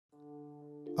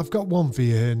I've got one for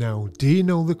you here now. Do you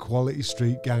know the Quality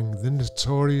Street Gang, the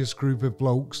notorious group of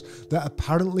blokes that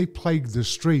apparently plagued the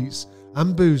streets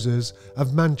and boozers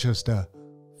of Manchester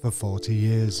for 40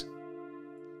 years?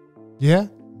 Yeah,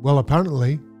 well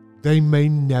apparently they may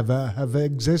never have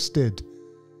existed.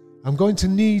 I'm going to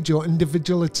need your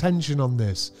individual attention on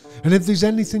this, and if there's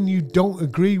anything you don't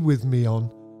agree with me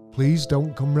on, please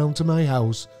don't come round to my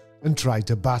house and try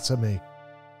to batter me.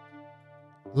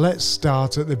 Let's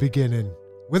start at the beginning,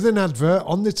 with an advert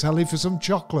on the telly for some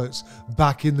chocolates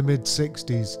back in the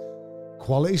mid-60s.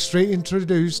 Quality Street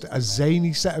introduced a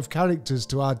zany set of characters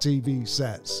to our TV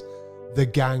sets, the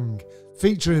Gang,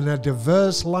 featuring a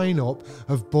diverse lineup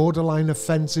of borderline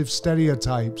offensive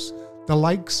stereotypes, the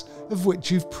likes of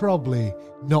which you've probably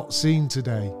not seen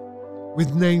today.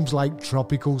 With names like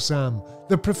Tropical Sam,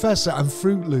 The Professor and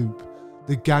Fruit Loop,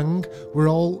 the Gang were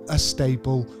all a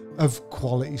staple of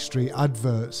Quality Street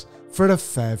adverts for a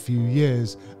fair few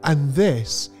years, and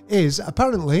this is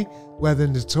apparently where the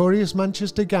notorious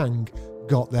Manchester Gang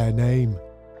got their name.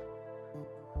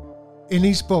 In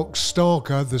his book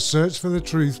Stalker, The Search for the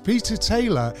Truth, Peter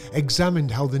Taylor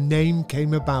examined how the name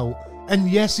came about, and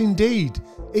yes indeed,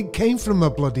 it came from a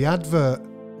bloody advert.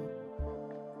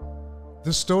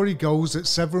 The story goes that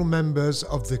several members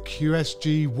of the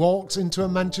QSG walked into a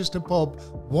Manchester pub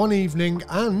one evening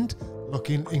and,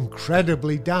 looking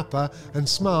incredibly dapper and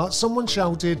smart, someone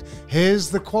shouted, "Here's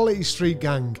the Quality Street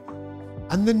Gang,"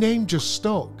 and the name just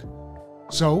stuck.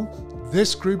 So,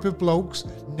 this group of blokes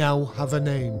now have a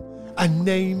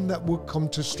name that would come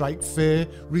to strike fear,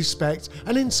 respect,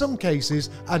 and in some cases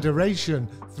adoration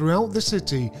throughout the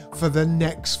city for the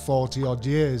next 40 odd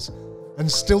years,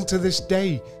 and still to this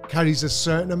day carries a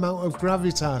certain amount of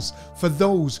gravitas for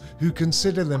those who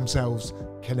consider themselves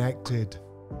connected.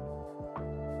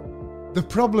 The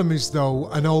problem is though,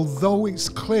 and although it's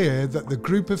clear that the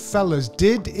group of fellas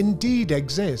did indeed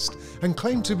exist and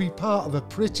claim to be part of a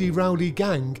pretty rowdy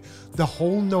gang, the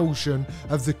whole notion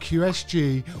of the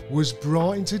QSG was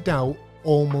brought into doubt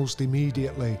almost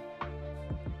immediately.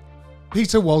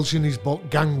 Peter Walsh in his book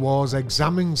Gang Wars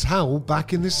examines how,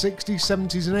 back in the 60s,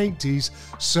 70s and 80s,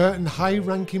 certain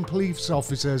high-ranking police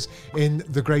officers in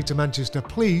the Greater Manchester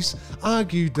Police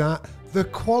argued that the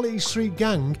Quality Street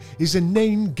Gang is a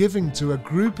name given to a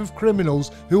group of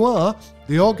criminals who are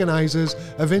the organisers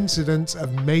of incidents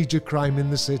of major crime in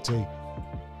the city.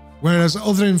 Whereas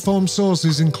other informed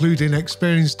sources, including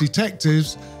experienced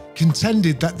detectives,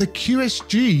 contended that the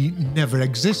QSG never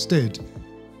existed.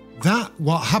 That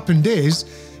what happened is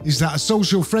that a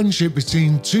social friendship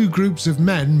between two groups of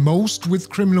men, most with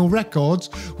criminal records,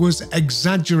 was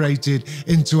exaggerated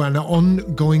into an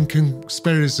ongoing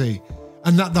conspiracy,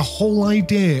 and that the whole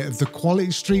idea of the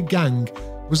Quality Street Gang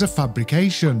was a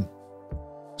fabrication.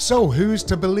 So who is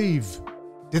to believe?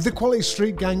 Did the Quality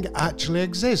Street Gang actually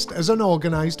exist as an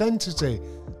organised entity?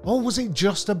 Or was it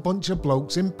just a bunch of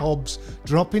blokes in pubs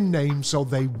dropping names so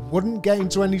they wouldn't get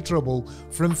into any trouble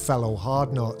from fellow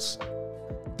hardnuts?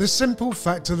 The simple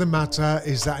fact of the matter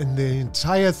is that in the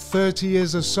entire 30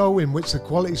 years or so in which the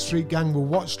Quality Street Gang were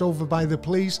watched over by the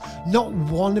police, not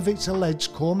one of its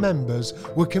alleged core members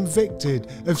were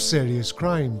convicted of serious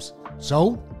crimes.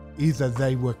 So, either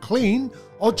they were clean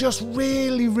or just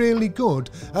really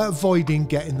good at avoiding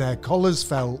getting their collars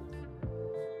felt.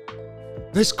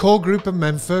 This core group of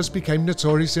men first became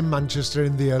notorious in Manchester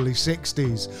in the early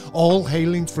 60s, all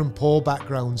hailing from poor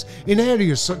backgrounds in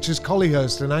areas such as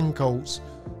Collyhurst and Ancoats.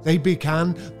 They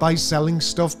began by selling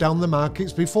stuff down the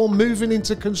markets before moving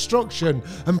into construction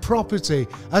and property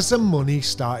as the money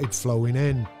started flowing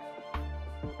in.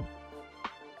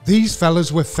 These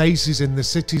fellas were faces in the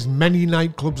city's many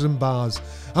nightclubs and bars,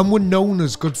 and were known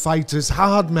as good fighters,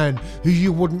 hard men who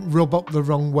you wouldn't rub up the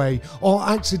wrong way or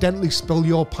accidentally spill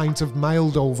your pint of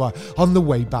mild over on the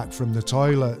way back from the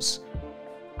toilets.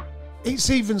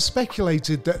 It's even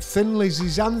speculated that Thin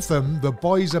Lizzy's anthem, "The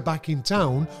Boys Are Back in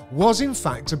Town," was in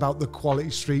fact about the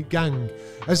Quality Street Gang,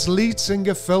 as lead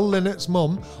singer Phil Lynnett's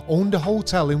mum owned a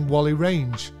hotel in Whalley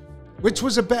Range, which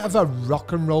was a bit of a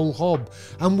rock and roll hub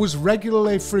and was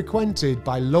regularly frequented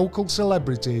by local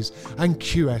celebrities and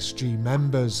QSG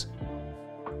members.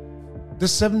 The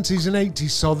 70s and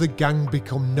 80s saw the gang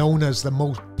become known as the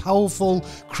most powerful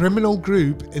criminal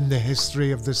group in the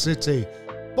history of the city,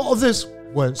 but others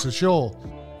weren't so sure.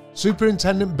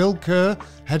 Superintendent Bill Kerr,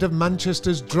 head of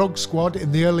Manchester's drug squad in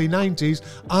the early 90s,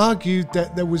 argued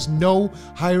that there was no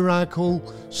hierarchical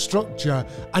structure,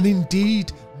 and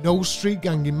indeed no street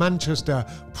gang in Manchester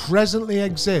presently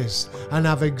exists and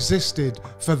have existed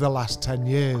for the last 10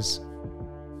 years.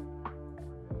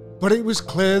 But it was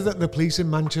clear that the police in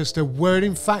Manchester were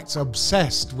in fact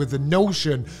obsessed with the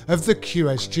notion of the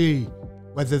QSG,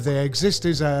 whether they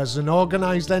existed as an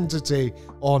organised entity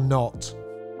or not.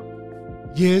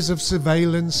 Years of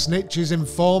surveillance, snitches,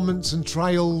 informants and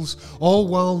trials, all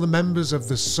while the members of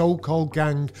the so-called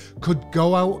gang could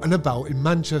go out and about in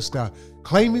Manchester,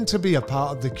 claiming to be a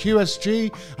part of the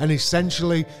QSG and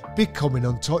essentially becoming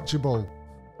untouchable.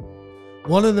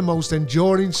 One of the most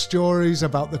enduring stories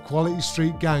about the Quality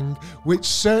Street gang, which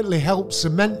certainly helped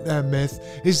cement their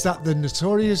myth, is that the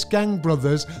notorious gang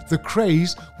brothers, the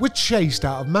Krays, were chased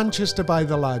out of Manchester by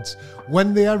the lads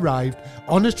when they arrived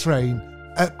on a train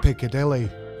at Piccadilly.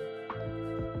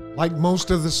 Like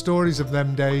most of the stories of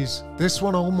them days, this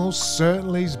one almost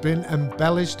certainly has been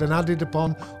embellished and added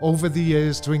upon over the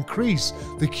years to increase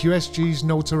the QSG's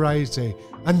notoriety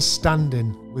and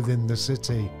standing within the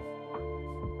city.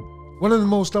 One of the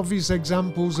most obvious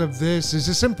examples of this is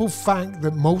the simple fact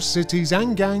that most cities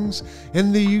and gangs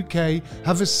in the UK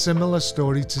have a similar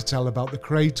story to tell about the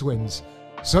Kray twins,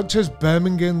 such as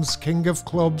Birmingham's king of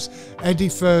clubs, Eddie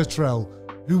Furtrell,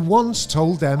 who once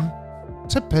told them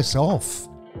to piss off.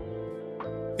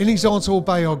 In his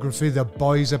autobiography, The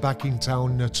Boys Are Back in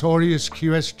Town, notorious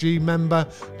QSG member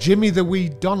Jimmy the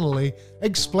Weed Donnelly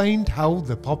explained how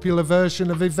the popular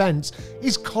version of events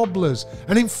is cobblers,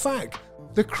 and in fact,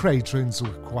 the Kray twins were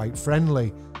quite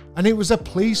friendly, and it was the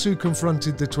police who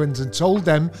confronted the twins and told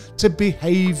them to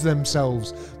behave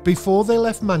themselves before they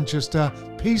left Manchester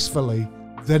peacefully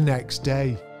the next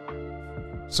day.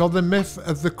 So the myth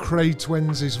of the Kray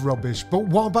twins is rubbish, but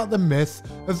what about the myth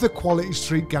of the Quality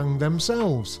Street gang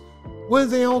themselves? Were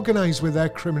they organised with their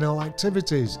criminal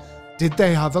activities? Did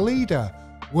they have a leader?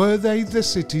 Were they the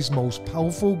city's most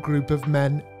powerful group of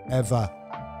men ever?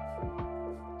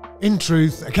 In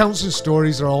truth, accounts and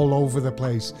stories are all over the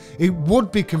place. It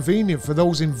would be convenient for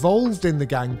those involved in the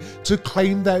gang to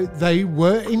claim that they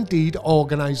were indeed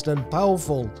organised and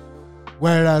powerful,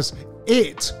 whereas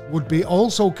it would be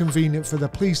also convenient for the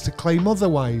police to claim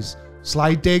otherwise.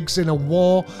 Sly digs in a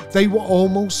war they were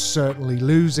almost certainly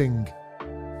losing.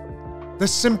 The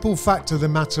simple fact of the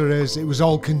matter is it was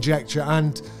all conjecture,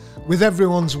 and with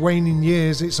everyone's waning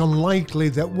years, it's unlikely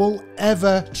that we'll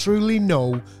ever truly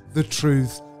know the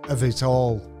truth of it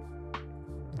all.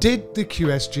 Did the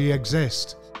QSG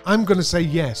exist? I'm going to say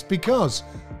yes, because,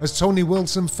 as Tony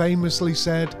Wilson famously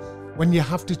said, when you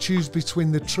have to choose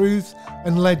between the truth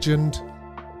and legend,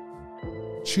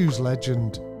 choose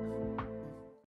legend.